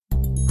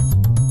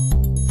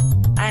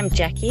I'm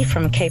Jackie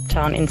from Cape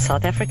Town in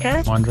South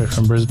Africa. Andre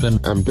from Brisbane.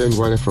 I'm Ben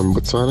White from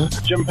Botswana.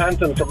 Jim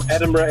Panton from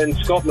Edinburgh in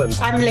Scotland.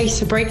 I'm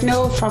Lisa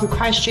Bricknell from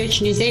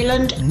Christchurch, New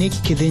Zealand. Nick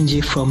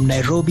Kithinji from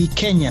Nairobi,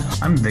 Kenya.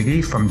 I'm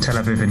Viggy from Tel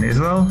Aviv in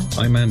Israel.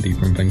 I'm Andy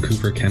from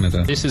Vancouver,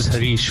 Canada. This is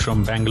Harish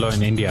from Bangalore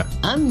in India.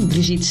 I'm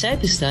Brigitte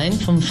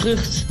Seipenstein from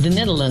Vrucht, the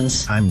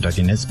Netherlands. I'm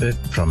Dougie Nisbet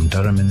from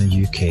Durham in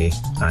the UK,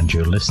 and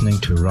you're listening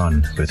to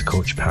Run with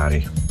Coach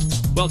Parry.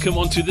 Welcome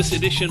on to this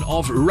edition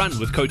of Run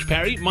with Coach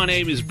Parry. My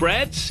name is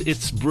Brad.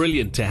 It's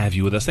brilliant to have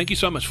you with us. Thank you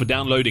so much for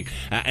downloading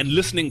and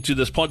listening to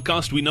this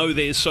podcast. We know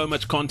there's so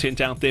much content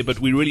out there,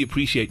 but we really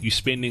appreciate you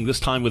spending this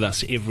time with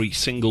us every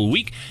single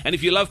week. And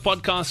if you love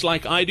podcasts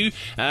like I do,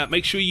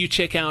 make sure you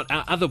check out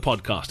our other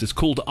podcast. It's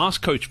called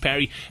Ask Coach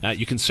Parry.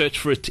 You can search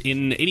for it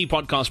in any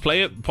podcast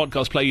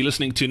player you're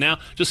listening to now.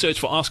 Just search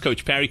for Ask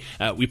Coach Parry.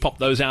 We pop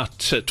those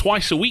out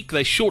twice a week.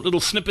 They're short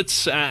little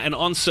snippets and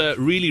answer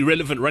really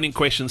relevant running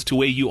questions to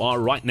where you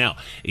are right now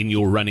in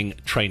your running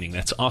training.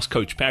 That's Ask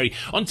Coach Parry.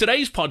 On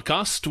today's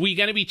podcast, we're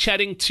going to be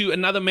chatting to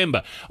another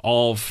member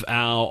of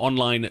our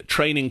online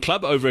training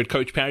club over at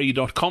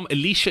coachparry.com,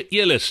 Alicia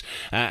Earless.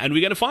 And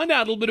we're going to find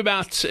out a little bit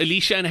about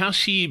Alicia and how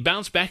she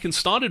bounced back and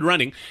started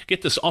running.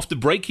 Get this, after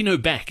breaking her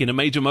back in a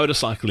major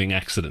motorcycling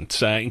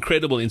accident.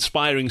 Incredible,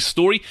 inspiring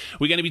story.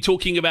 We're going to be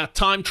talking about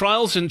time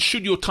trials and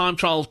should your time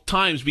trial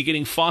times be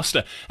getting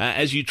faster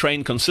as you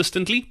train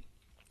consistently.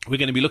 We're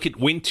going to be looking at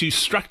when to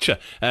structure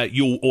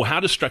how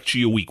to structure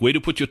your week, where to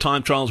put your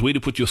time trials, where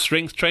to put your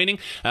strength training.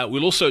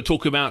 We'll also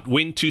talk about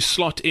when to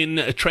slot in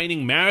a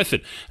training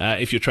marathon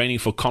if you're training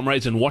for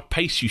comrades and what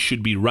pace you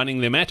should be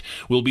running them at.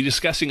 We'll be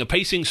discussing a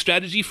pacing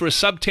strategy for a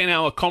sub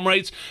 10-hour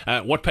comrades,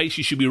 what pace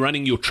you should be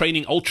running your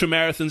training ultra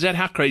marathons at.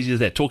 How crazy is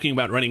that? Talking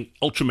about running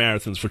ultra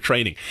marathons for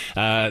training.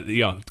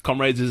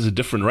 Comrades is a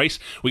different race.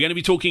 We're going to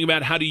be talking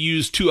about how to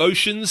use Two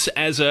Oceans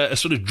as a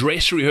sort of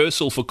dress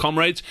rehearsal for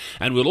comrades,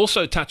 and we'll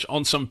also touch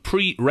on some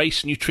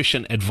pre-race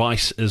nutrition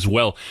advice as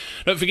well.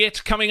 Don't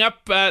forget, coming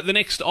up, the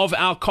next of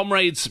our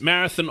Comrades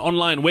Marathon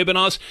online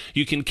webinars.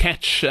 You can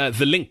catch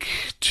the link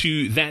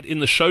to that in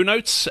the show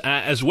notes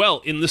as well.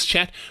 In this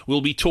chat,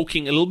 we'll be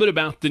talking a little bit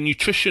about the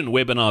nutrition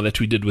webinar that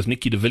we did with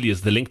Nikki de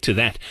Villiers. The link to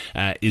that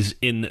is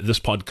in this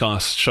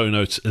podcast show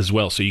notes as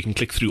well, so you can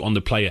click through on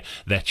the player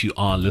that you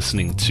are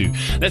listening to.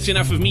 That's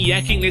enough of me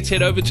yakking. Let's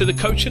head over to the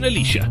coach and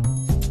Alicia.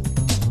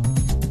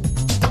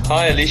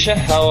 Hi Alicia,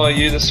 how are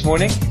you this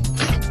morning?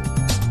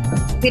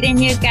 Good,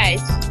 and you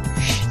guys?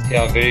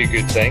 Yeah, very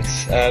good,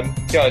 thanks.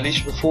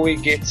 Alicia, before we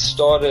get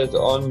started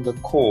on the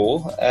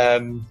call,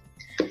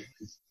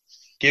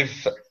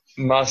 give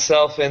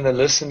myself and the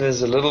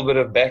listeners a little bit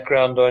of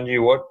background on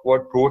you.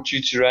 What brought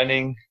you to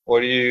running?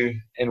 What do you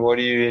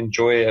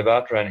enjoy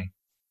about running?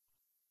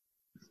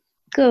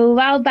 Cool.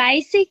 Well,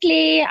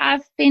 basically,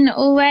 I've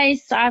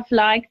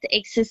liked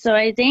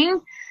exercising.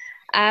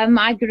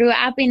 I grew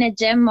up in a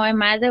gym. My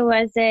mother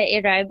was an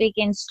aerobic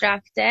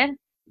instructor.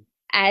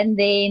 And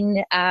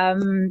then,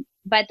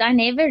 but I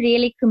never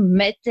really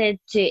committed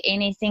to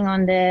anything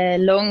on the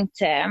long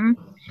term.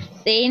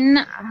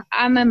 Then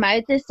I'm a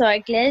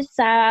motorcyclist,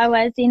 so I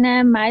was in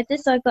a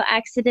motorcycle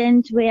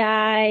accident where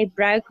I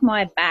broke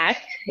my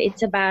back.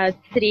 It's about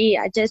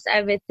just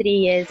over 3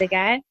 years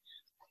ago.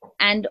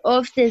 And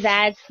after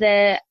that,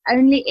 the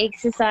only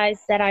exercise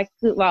that I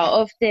could,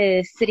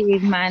 after 3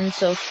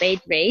 months of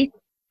bed rest,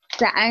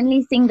 the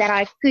only thing that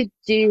I could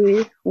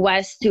do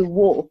was to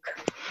walk.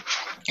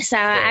 So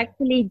I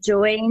actually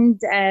joined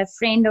a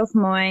friend of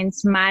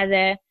mine's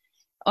mother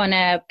on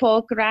a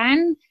park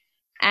run,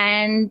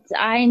 and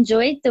I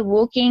enjoyed the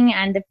walking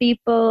and the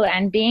people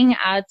and being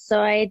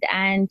outside,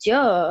 and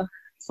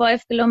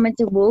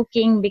 5-kilometer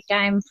walking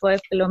became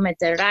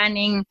 5-kilometer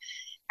running,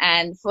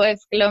 and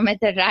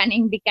 5-kilometer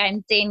running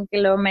became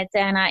 10-kilometer,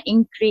 and I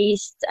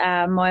increased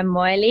my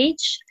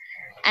mileage.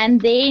 And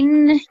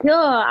then,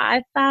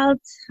 I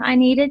felt I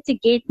needed to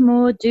get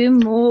more, do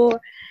more.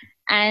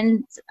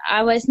 And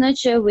I was not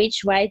sure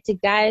which way to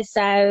go,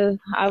 so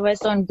I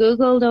was on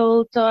Google the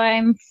whole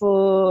time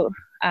for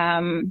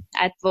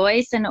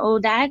advice and all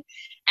that.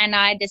 And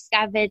I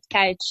discovered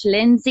Coach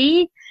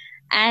Lindsay.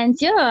 And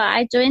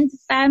I joined the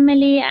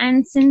family.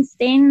 And since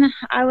then,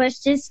 I was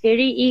just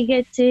very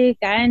eager to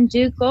go and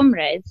do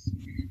comrades.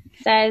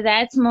 So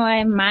that's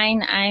my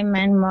main aim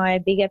and my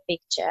bigger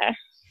picture.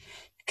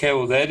 Okay,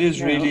 well, that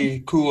is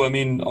really cool. I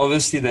mean,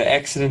 obviously the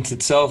accident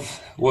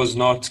itself was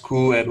not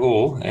cool at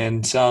all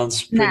and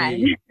sounds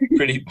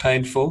pretty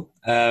painful.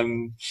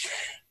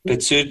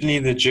 But certainly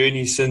the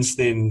journey since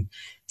then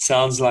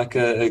sounds like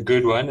a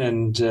good one,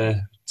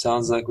 and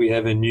sounds like we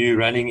have a new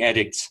running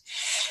addict.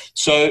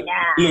 So,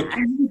 look,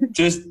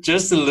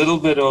 just a little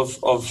bit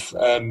of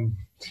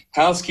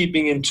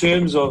housekeeping in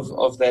terms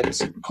of that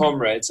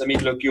comrades. I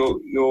mean, look,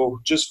 you're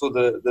just for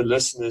the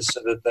listeners so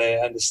that they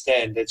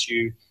understand that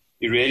you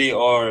really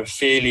are a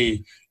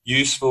fairly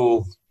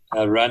useful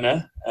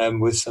runner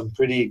with some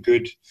pretty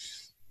good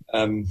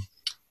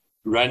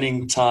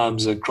running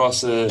times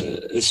across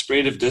a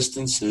spread of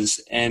distances.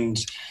 And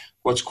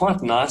what's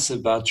quite nice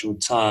about your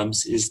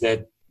times is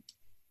that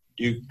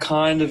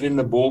kind of in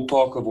the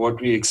ballpark of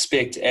what we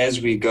expect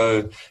as we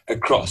go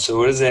across. So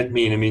what does that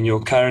mean? I mean,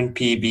 your current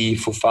PB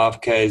for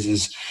 5Ks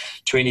is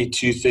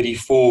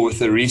 22:34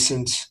 with a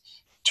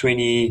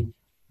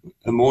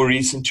more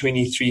recent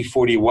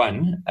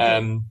 23:41.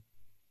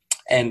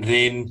 And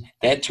then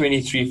that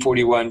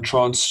 23:41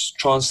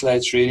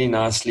 translates really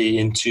nicely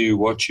into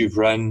what you've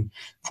run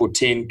for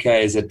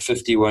 10Ks at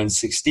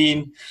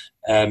 51:16.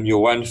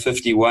 Your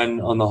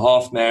 1:51 on the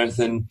half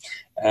marathon,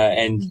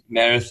 and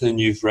marathon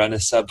you've run a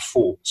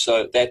sub-4.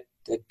 So that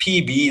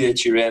PB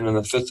that you ran on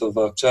the 5th of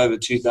October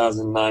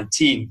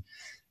 2019,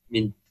 I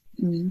mean,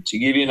 to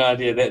give you an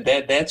idea,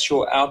 that's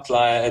your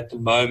outlier at the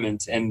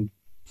moment, and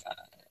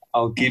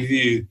I'll give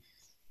you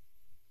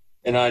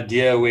an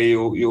idea where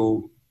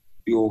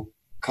your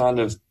kind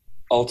of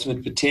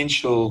ultimate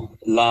potential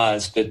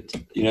lies. But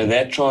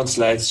that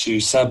translates to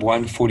sub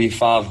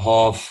 1:45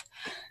 half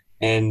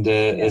and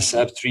a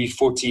sub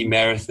 3:40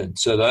 marathon.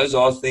 So those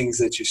are things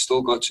that you've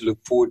still got to look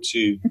forward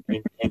to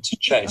and to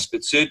chase.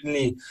 But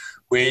certainly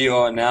where you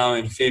are now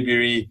in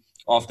February,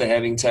 after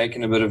having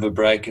taken a bit of a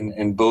break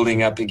and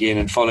building up again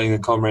and following the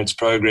Comrades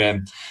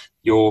program,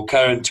 your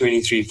current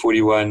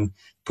 23:41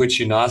 puts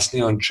you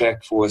nicely on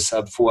track for a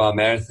sub 4-hour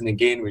marathon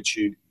again, which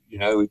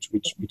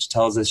which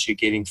tells us you're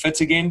getting fit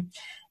again.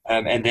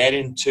 And that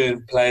in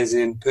turn plays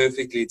in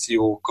perfectly to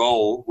your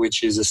goal,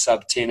 which is a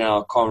sub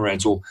 10-hour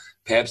Comrades, or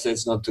perhaps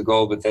that's not the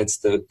goal, but that's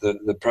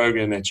the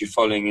program that you're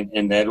following,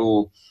 and that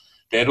all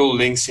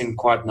links in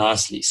quite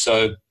nicely.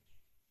 So,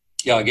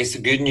 yeah, I guess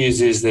the good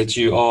news is that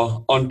you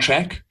are on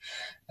track,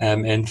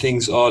 and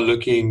things are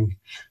looking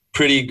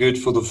pretty good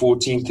for the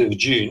 14th of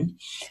June.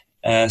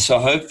 So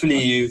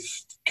hopefully you've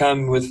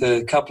come with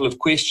a couple of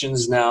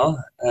questions now,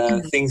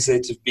 things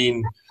you've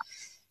been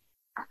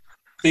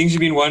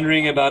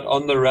wondering about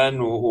on the run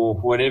or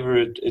whatever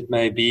it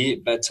may be,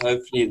 but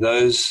hopefully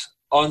those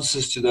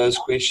answers to those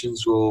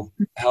questions will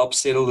help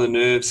settle the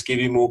nerves, give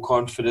you more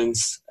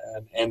confidence,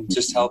 and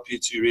just help you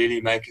to really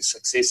make a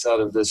success out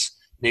of this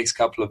next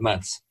couple of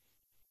months.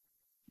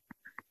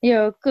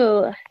 Yeah,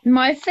 cool.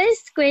 My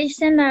first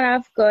question that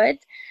I've got,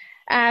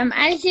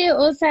 as you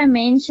also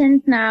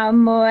mentioned now,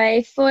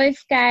 my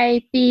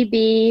 5K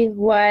PB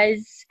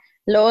was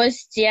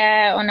last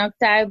year on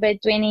October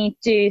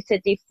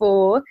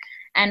 22:34.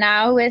 And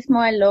now with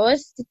my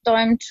last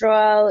time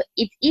trial,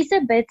 it is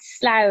a bit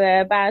slower,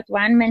 about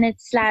 1 minute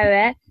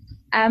slower.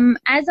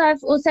 As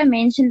I've also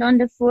mentioned on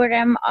the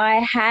forum, I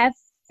have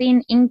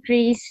been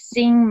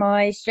increasing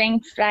my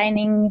strength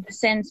training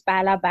since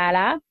Bala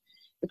Bala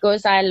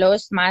because I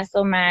lost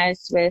muscle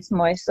mass with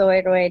my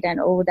thyroid and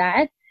all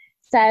that.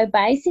 So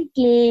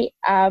basically,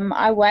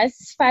 I was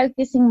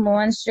focusing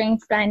more on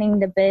strength training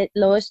the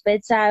last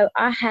bit. So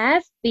I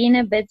have been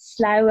a bit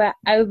slower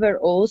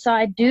overall. So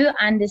I do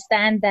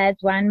understand that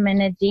 1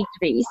 minute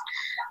decrease.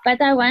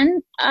 But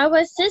I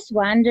was just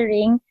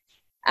wondering,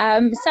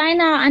 say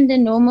now under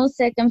normal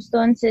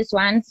circumstances,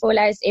 one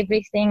follows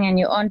everything and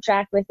you're on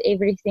track with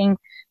everything.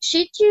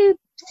 Should you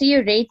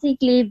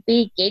theoretically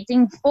be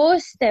getting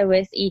faster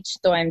with each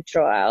time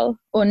trial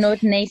or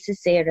not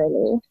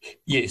necessarily?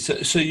 Yeah,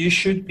 so you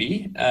should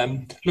be.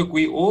 Look,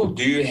 we all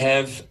do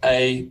have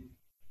a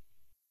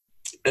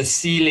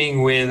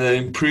ceiling where the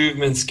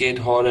improvements get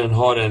harder and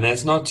harder, and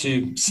that's not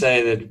to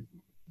say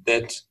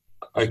that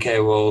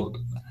okay, well,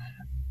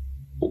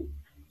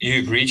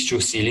 you've reached your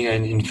ceiling,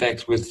 and in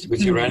fact with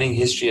your running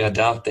history I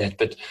doubt that,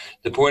 but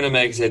the point I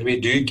make is that we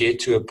do get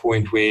to a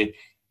point where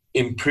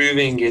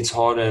improving gets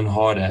harder and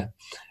harder.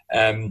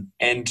 And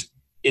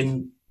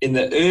in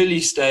the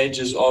early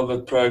stages of a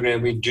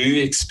program, we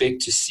do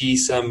expect to see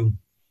some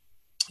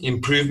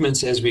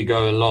improvements as we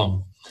go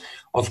along.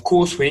 Of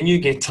course, when you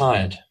get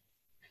tired,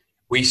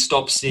 we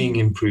stop seeing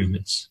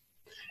improvements.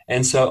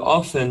 And so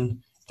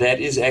often that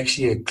is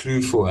actually a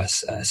clue for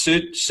us.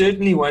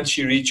 Certainly once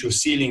you reach your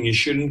ceiling, you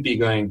shouldn't be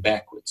going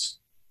backwards.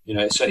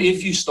 So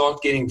if you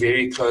start getting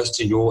very close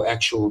to your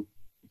actual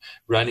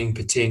running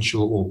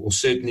potential, or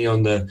certainly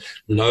on the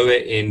lower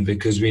end,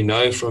 because we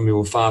know from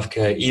your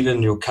 5K,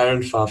 even your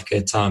current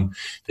 5K time,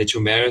 that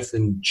your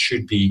marathon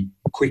should be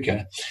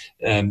quicker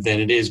than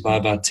it is by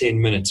about 10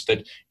 minutes.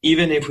 But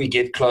even if we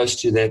get close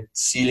to that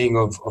ceiling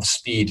of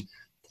speed,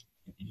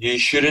 you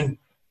shouldn't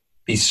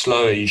be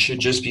slower. You should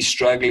just be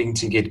struggling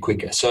to get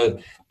quicker. So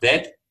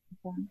that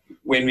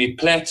when we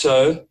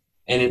plateau,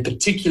 and in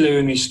particular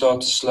when we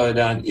start to slow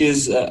down,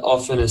 is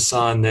often a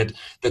sign that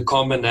the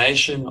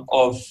combination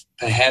of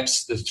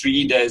perhaps the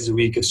 3 days a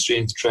week of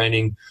strength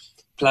training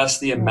plus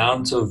the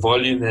amount of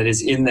volume that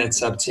is in that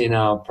sub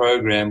 10-hour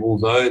program,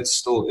 although it's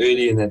still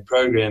early in that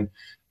program,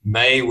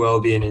 may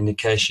well be an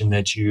indication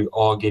that you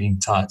are getting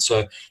tired.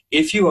 So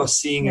if you are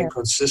seeing a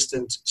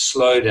consistent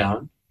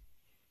slowdown,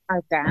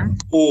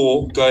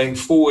 or going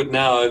forward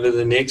now over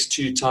the next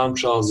 2 time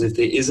trials, if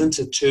there isn't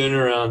a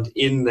turnaround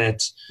in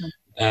that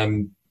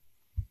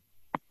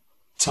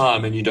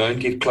time and you don't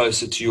get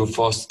closer to your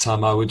faster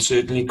time, I would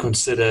certainly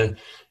consider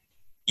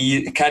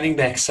cutting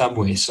back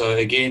somewhere. So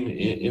again,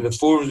 in the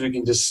forums, we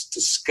can just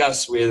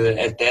discuss whether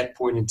at that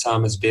point in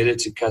time it's better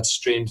to cut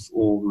strength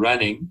or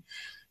running.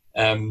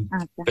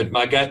 But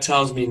my gut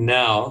tells me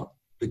now,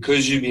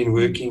 because you've been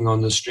working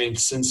on the strength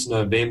since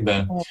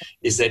November,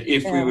 is that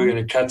if we were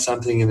going to cut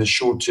something in the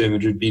short term,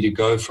 it would be to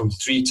go from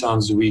 3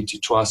 times a week to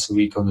twice a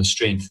week on the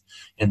strength.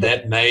 And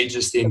that may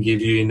just then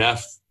give you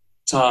enough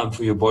time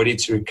for your body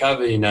to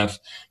recover enough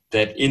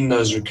that in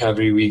those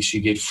recovery weeks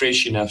you get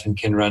fresh enough and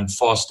can run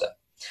faster.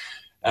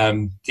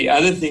 The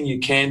other thing you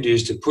can do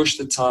is to push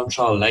the time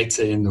trial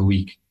later in the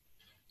week.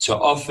 So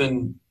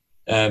often,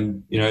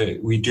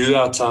 we do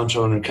our time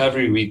trial in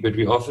recovery week, but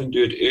we often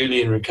do it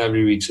early in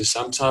recovery week. So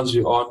sometimes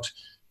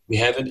we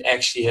haven't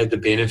actually had the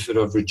benefit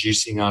of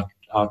reducing our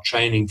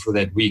training for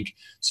that week.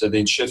 So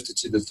then shift it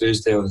to the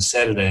Thursday or the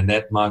Saturday, and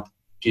that might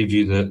give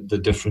you the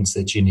difference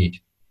that you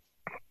need.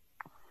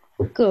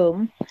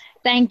 Cool.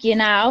 Thank you.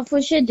 Now, I'll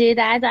for sure do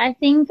that. I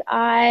think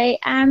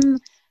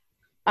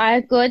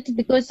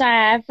because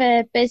I have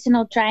a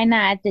personal trainer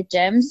at the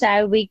gym,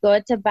 so we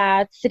got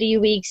about 3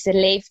 weeks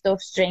left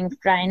of strength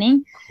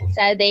training.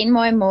 So then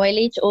my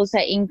mileage also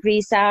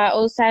increased. I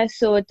also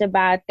thought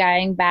about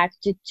going back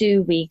to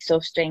 2 weeks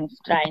of strength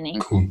training.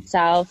 Cool. So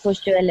I'll for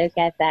sure look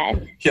at that.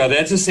 Yeah,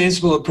 that's a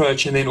sensible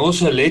approach. And then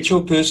also let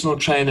your personal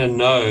trainer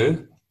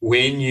know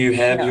when you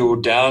have your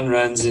down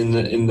runs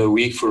in the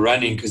week for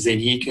running, because then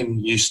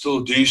you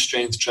still do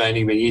strength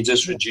training, but he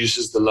just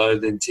reduces the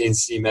load, the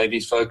intensity, maybe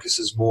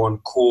focuses more on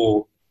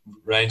core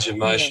range of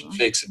motion,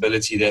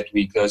 flexibility that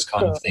week, those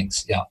kind of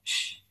things. Yeah.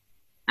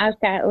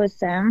 Okay,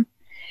 awesome.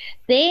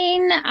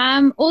 Then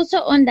also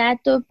on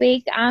that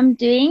topic, I'm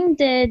doing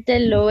the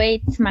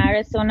Deloitte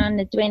Marathon on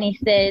the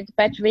 23rd,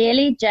 but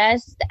really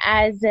just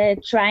as a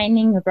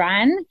training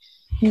run,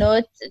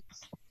 not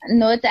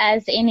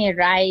as any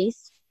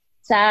race.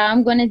 So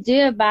I'm going to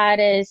do about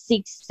a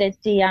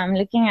 6:30. I'm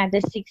looking at the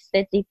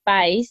 6:30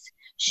 pace.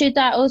 Should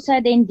I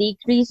also then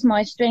decrease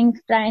my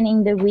strength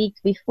training the week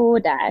before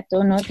that,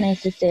 or not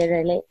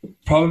necessarily?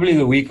 Probably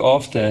the week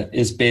after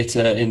is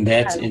better in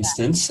that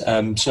instance.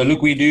 So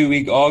look, we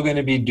are going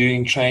to be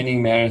doing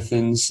training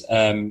marathons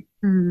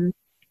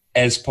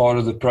as part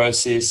of the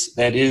process.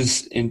 That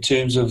is, in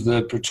terms of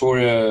the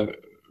Pretoria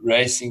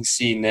racing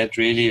scene, that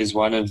really is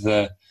one of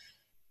the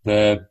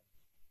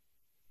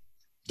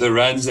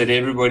runs that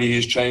everybody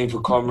who's training for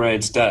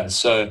Comrades does.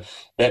 So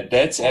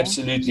that's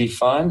absolutely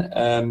fine.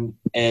 And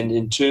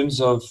in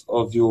terms of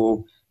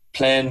your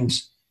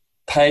planned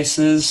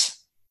paces,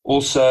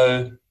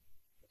 also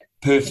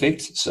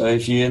perfect. So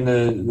if you're in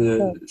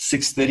the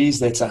 6:30s,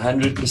 that's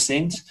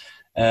 100%.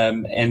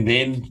 And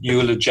then you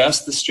will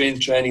adjust the strength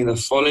training the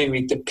following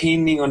week,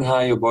 depending on how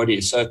your body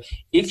is. So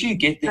if you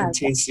get the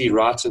intensity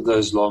right of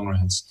those long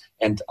runs,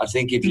 and I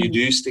think if you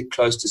do stick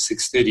close to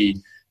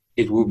 6:30,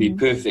 it will be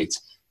perfect.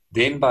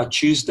 Then by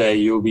Tuesday,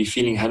 you'll be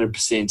feeling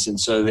 100%. And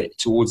so that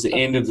towards the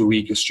end of the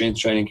week, your strength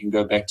training can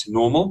go back to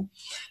normal.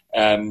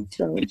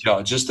 But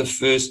yeah, just the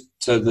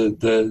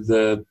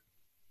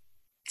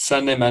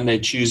Sunday, Monday,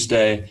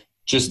 Tuesday,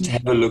 just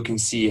have a look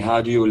and see, how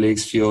do your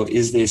legs feel?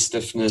 Is there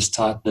stiffness,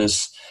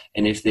 tightness?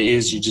 And if there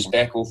is, you just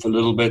back off a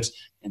little bit.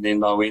 And then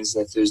by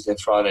Wednesday, Thursday,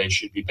 Friday, you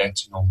should be back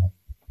to normal.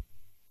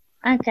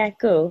 Okay,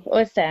 cool.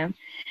 Awesome.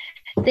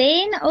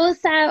 Then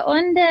also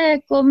on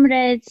the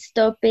Comrades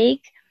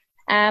topic,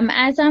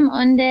 as I'm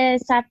on the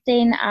sub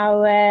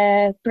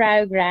 10-hour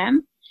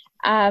program,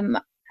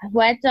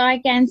 what I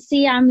can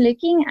see, I'm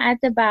looking at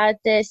about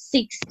the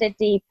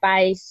 6:30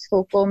 pace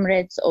for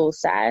Comrades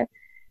also.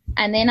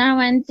 And then I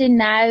want to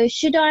know,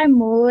 should I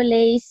more or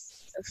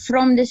less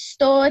from the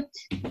start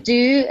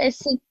do a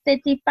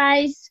 6:30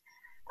 pace?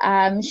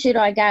 Should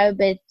I go a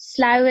bit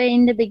slower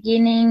in the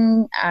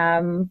beginning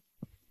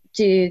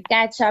to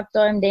catch up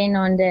time then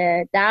on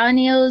the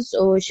downhills,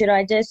 or should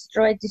I just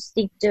try to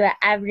stick to an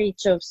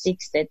average of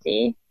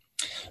 6:30?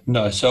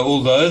 No, so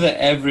although the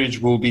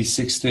average will be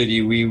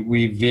 6:30,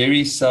 we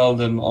very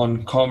seldom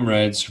on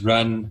Comrades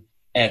run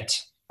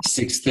at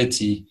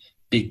 6:30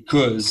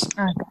 because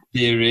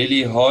there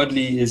really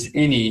hardly is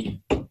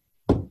any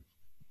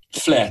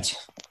flat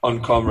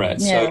on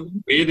Comrades. Yeah. So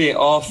where there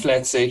are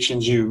flat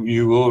sections,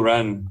 you will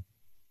run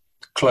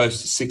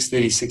close to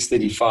 6:30,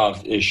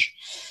 6:35-ish.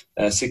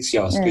 6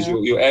 yards, because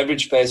your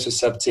average pace for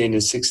sub 10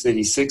 is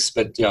 6:36,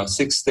 but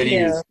 6:30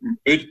 is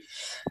good.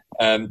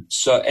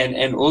 So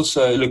and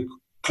also look,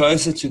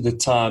 closer to the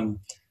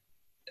time,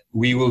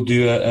 we will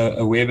do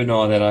a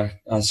webinar that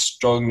I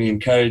strongly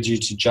encourage you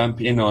to jump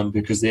in on,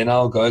 because then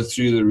I'll go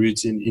through the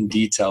routes in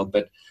detail.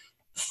 But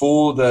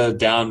for the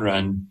down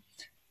run,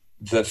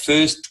 the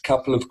first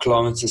couple of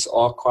kilometers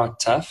are quite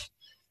tough.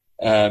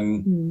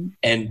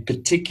 And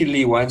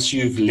particularly once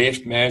you've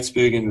left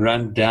Maritzburg and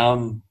run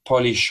down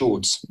Polly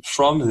Shorts,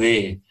 from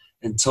there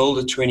until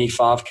the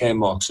 25K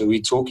mark. So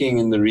we're talking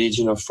in the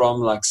region of from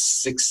like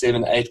 6,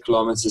 7, 8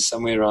 kilometers,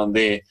 somewhere around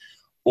there,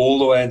 all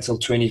the way until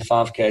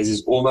 25Ks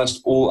is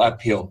almost all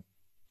uphill.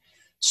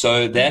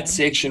 So that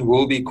section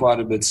will be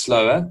quite a bit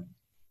slower.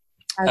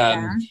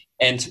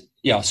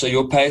 So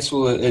your pace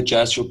will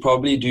adjust. You'll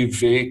probably do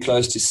very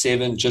close to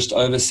just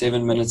over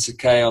 7 minutes a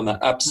K on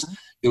the ups.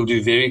 You'll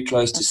do very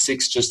close to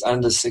 6, just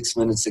under 6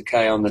 minutes a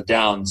K on the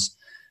downs.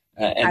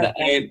 And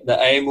the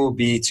aim will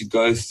be to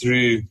go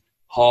through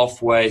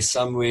halfway,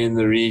 somewhere in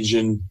the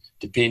region,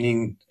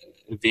 depending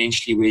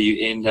eventually where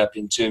you end up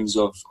in terms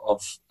of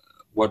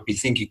what we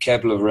think your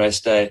capable of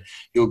race day.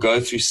 You'll go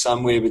through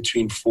somewhere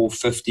between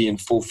 4:50 and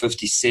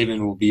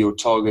 4:57 will be your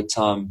target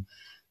time,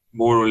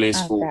 more or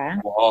less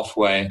for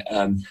halfway.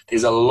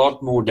 There's a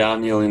lot more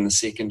downhill in the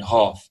second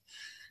half.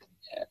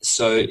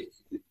 So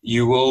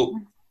you will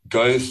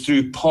go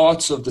through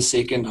parts of the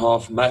second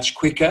half much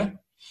quicker.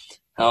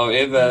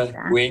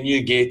 However, when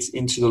you get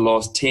into the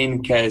last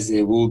 10 Ks,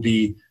 there will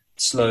be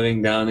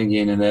slowing down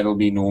again, and that'll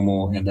be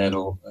normal, and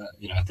that'll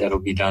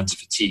be down to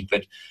fatigue.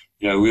 But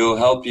we'll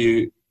help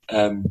you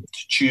to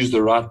choose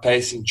the right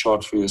pacing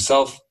chart for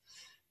yourself,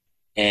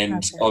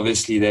 and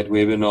obviously that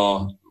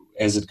webinar,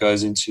 as it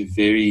goes into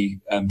very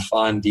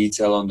fine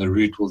detail on the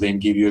route, will then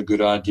give you a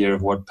good idea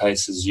of what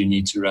paces you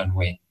need to run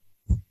where.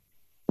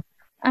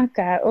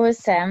 Okay,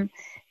 awesome.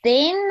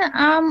 Then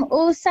I'm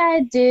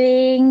also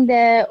doing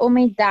the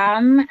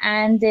Omidam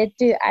and the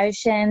Two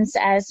Oceans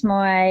as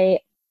my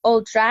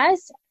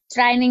ultras,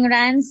 training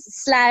runs,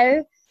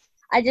 slow.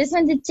 I just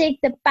want to check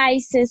the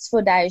paces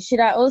for those.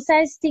 Should I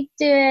also stick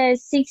to a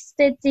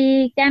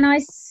 6:30? Can I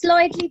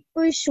slightly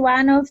push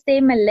one of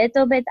them a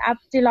little bit up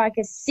to like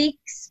a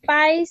 6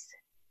 pace?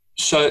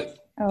 So,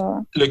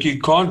 look, you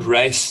can't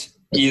race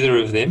either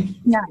of them,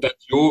 but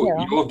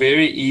your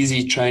very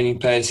easy training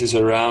pace is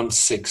around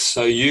 6.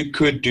 So you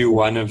could do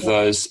one of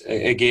those,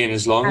 again,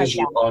 as long as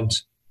you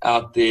aren't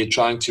out there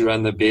trying to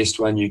run the best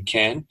one you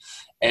can.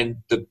 And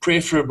the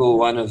preferable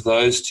one of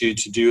those two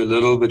to do a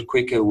little bit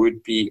quicker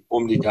would be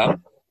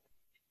Omdidam,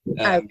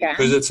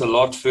 because it's a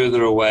lot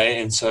further away.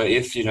 And so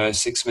if,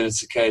 6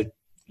 minutes a K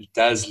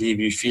does leave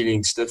you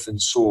feeling stiff and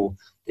sore,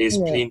 there's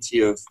plenty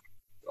of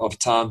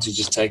time to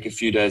just take a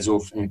few days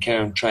off and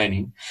carry on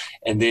training.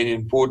 And then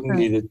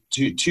importantly,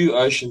 the two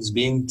Oceans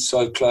being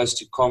so close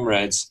to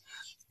Comrades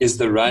is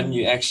the run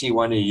you actually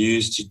want to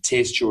use to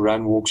test your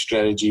run-walk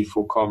strategy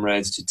for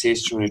Comrades, to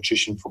test your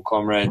nutrition for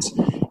Comrades.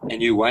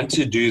 And you want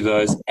to do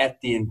those at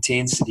the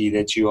intensity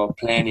that you are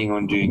planning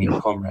on doing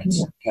in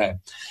Comrades. Okay.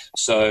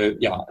 So,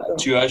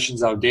 Two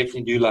Oceans I'll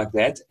definitely do like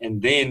that.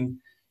 And then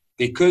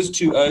because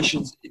Two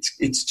Oceans,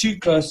 it's too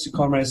close to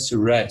Comrades to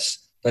race,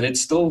 but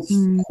it's still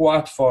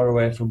quite far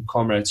away from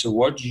Comrades. So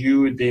what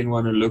you would then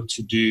want to look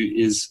to do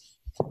is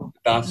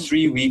about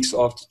 3 weeks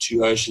after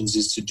Two Oceans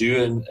is to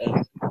do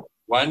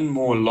one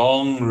more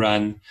long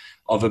run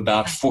of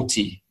about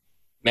 40,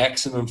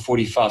 maximum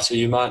 45. So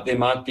there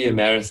might be a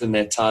marathon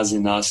that ties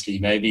in nicely.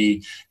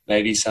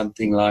 Maybe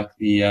something like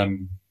the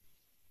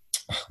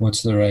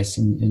what's the race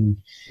in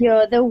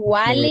the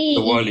Wally.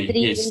 The Wally,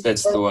 yes,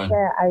 that's the one.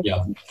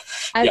 Yeah.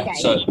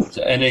 So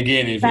and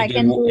again, if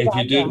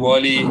you did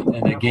Wally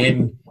and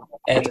again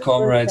at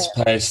Comrades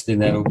pace, then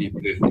that'll be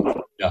perfect.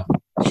 Yeah.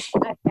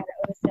 Okay,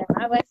 awesome.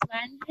 I was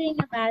wondering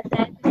about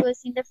that because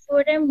in the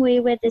forum we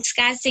were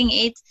discussing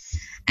it,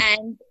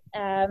 and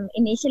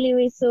initially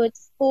we thought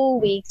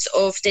 4 weeks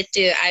of the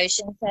Two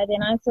Oceans. So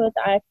then I thought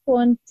I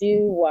can't do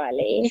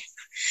Wally.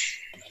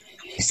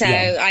 So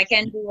I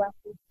can do Wally.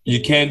 You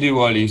can do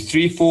Wally.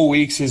 3-4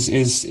 weeks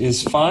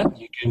is fine.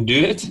 You can do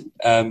it.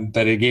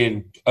 But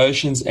again,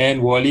 Oceans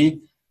and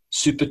Wally,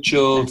 super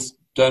chilled.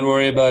 Don't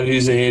worry about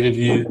who's ahead of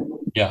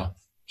you. Yeah.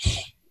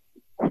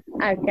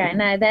 Okay,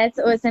 no, that's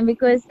awesome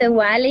because the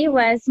Wally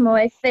was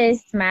my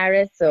first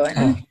marathon.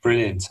 Oh,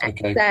 brilliant.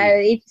 Okay. So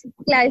it's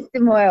close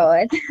to my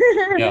heart.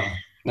 Yeah.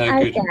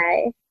 No, good.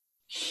 Okay.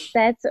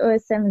 That's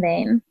awesome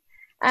then.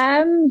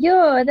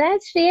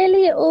 That's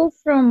really all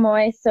from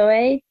my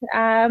side.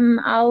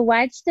 I'll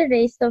watch the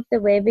rest of the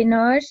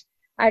webinars.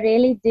 I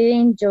really do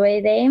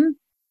enjoy them.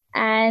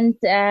 And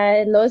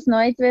last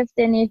night with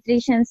the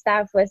nutrition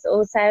stuff was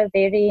also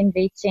very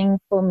enriching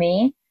for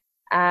me.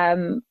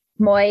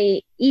 My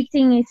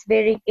eating is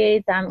very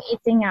good. I'm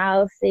eating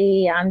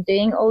healthy. I'm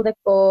doing all the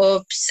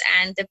carbs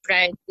and the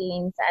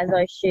proteins as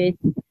I should.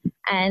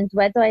 And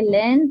what I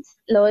learned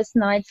last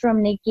night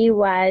from Nikki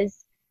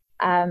was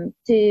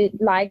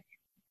to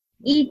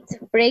eat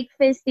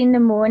breakfast in the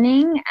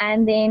morning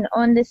and then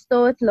on the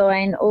start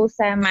line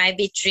also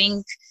maybe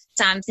drink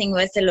something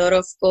with a lot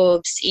of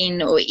carbs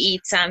in or eat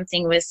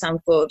something with some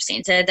carbs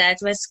in. So that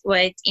was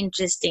quite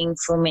interesting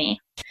for me.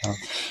 So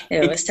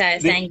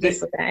thank you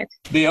for that.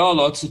 There are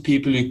lots of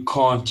people who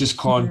can't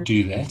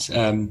do that.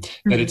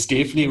 But it's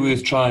definitely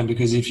worth trying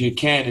because if you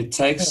can, it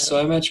takes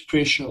so much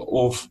pressure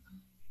off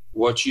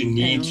what you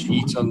need to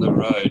eat on the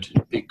road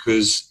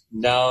because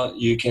now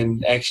you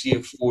can actually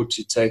afford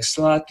to take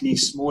slightly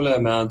smaller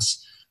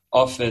amounts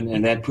often,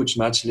 and that puts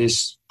much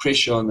less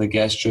pressure on the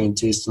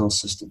gastrointestinal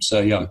system.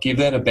 So, give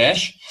that a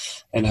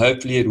bash, and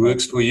hopefully it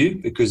works for you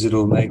because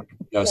it'll make,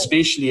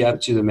 especially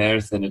up to the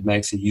marathon, it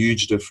makes a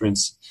huge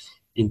difference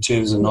in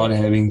terms of not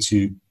having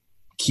to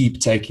keep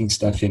taking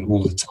stuff in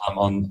all the time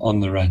on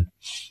the run.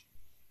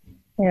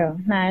 So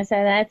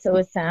that's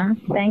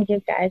awesome. Thank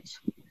you, Coach.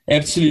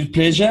 Absolute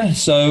pleasure.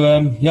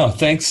 So,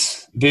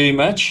 thanks very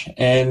much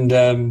and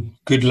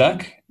good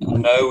luck. I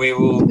know we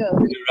will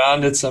be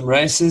around at some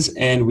races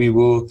and we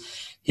will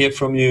hear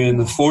from you in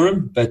the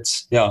forum.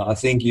 But yeah, I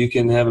think you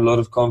can have a lot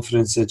of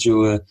confidence that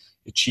you'll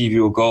achieve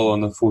your goal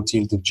on the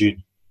 14th of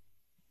June.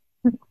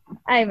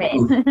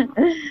 Amen.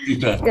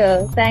 Super.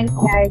 Cool. Thanks,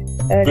 guys.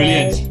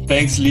 Brilliant.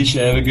 Thanks, Alicia.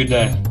 Have a good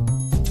day.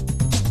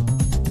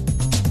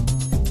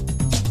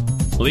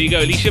 Well, there you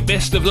go, Alicia.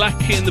 Best of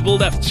luck in the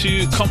build-up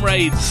to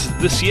Comrades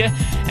this year.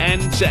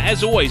 And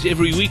as always,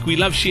 every week we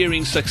love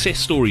sharing success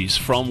stories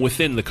from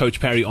within the Coach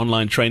Parry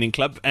Online Training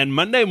Club. And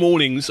Monday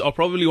mornings are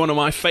probably one of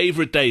my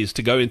favorite days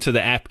to go into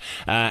the app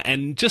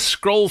and just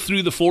scroll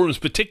through the forums,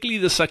 particularly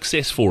the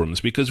success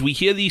forums, because we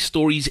hear these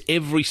stories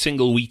every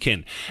single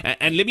weekend.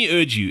 And let me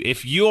urge you,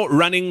 if you're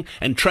running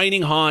and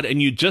training hard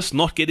and you're just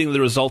not getting the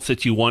results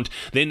that you want,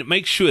 then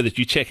make sure that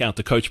you check out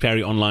the Coach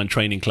Parry Online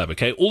Training Club.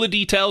 Okay, all the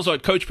details are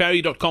at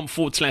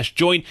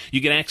coachparry.com/join.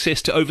 You get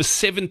access to over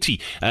 70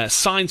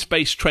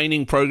 science-based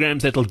training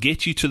programs that'll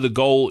get you to the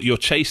goal you're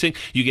chasing.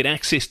 You get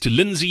access to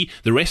Lindsay,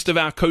 the rest of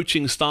our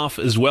coaching staff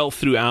as well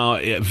through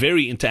our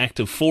very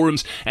interactive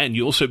forums, and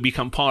you also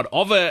become part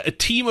of a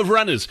team of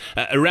runners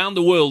around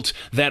the world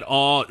that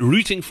are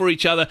rooting for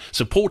each other,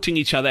 supporting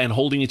each other, and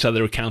holding each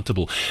other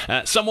accountable.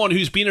 Someone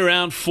who's been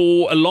around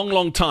for a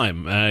long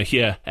time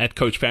here at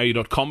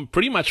coachparry.com,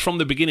 pretty much from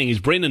the beginning, is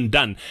Brendan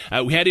Dunn.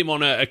 We had him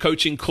on a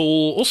coaching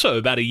call also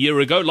about a year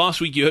ago.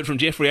 Last week you heard from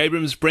Jeffrey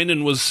Abrams.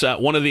 Brendan was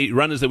one of the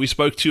runners that we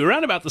spoke to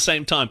around about the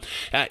same time.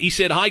 He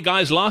said, "Hi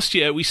guys, last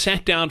year we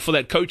sat down for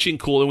that coaching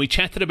call and we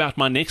chatted about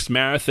my next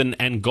marathon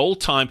and goal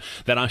time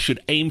that I should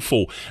aim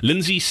for.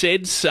 Lindsay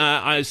said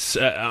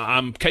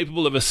I'm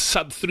capable of a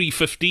sub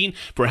 3:15,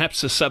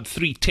 perhaps a sub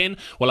 3:10.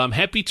 Well, I'm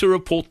happy to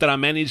report that I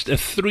managed a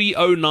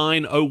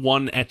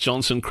 3:09:01 at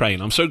Johnson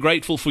Crane. I'm so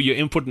grateful for your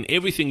input and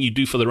everything you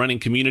do for the running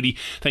community.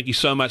 Thank you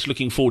so much.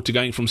 Looking forward to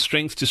going from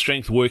strength to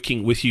strength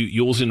working with you.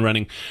 Yours in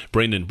running,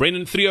 Brendan."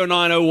 Brendan,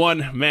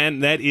 3:09:01, man,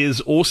 that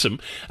is awesome.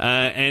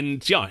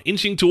 And yeah,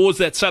 inching towards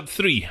that sub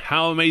 3.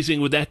 How amazing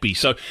would that be?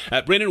 So,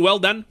 Brendan, well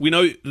done. We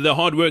know the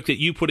hard work that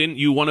you put in.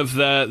 You're one of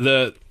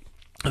the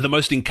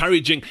most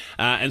encouraging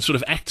and sort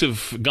of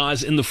active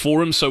guys in the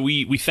forum, so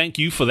we thank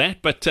you for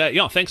that. But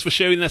yeah, thanks for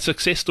sharing that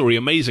success story.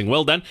 Amazing.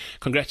 Well done.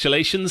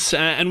 Congratulations.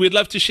 And we'd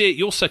love to share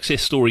your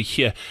success story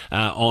here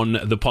on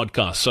the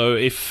podcast. So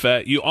if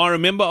you are a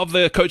member of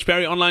the Coach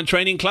Parry Online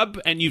Training Club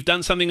and you've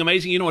done something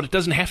amazing, you know what, it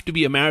doesn't have to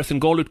be a marathon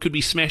goal. It could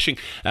be smashing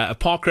a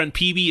parkrun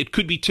PB. It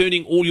could be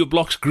turning all your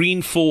blocks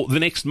green for the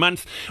next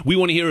month. We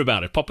want to hear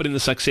about it. Pop it in the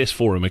success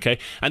forum, okay?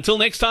 Until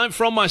next time,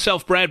 from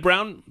myself, Brad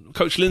Brown,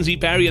 Coach Lindsay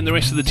Parry, and the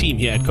rest of the team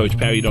here at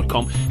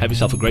coachparry.com. Have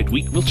yourself a great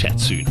week. We'll chat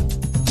soon.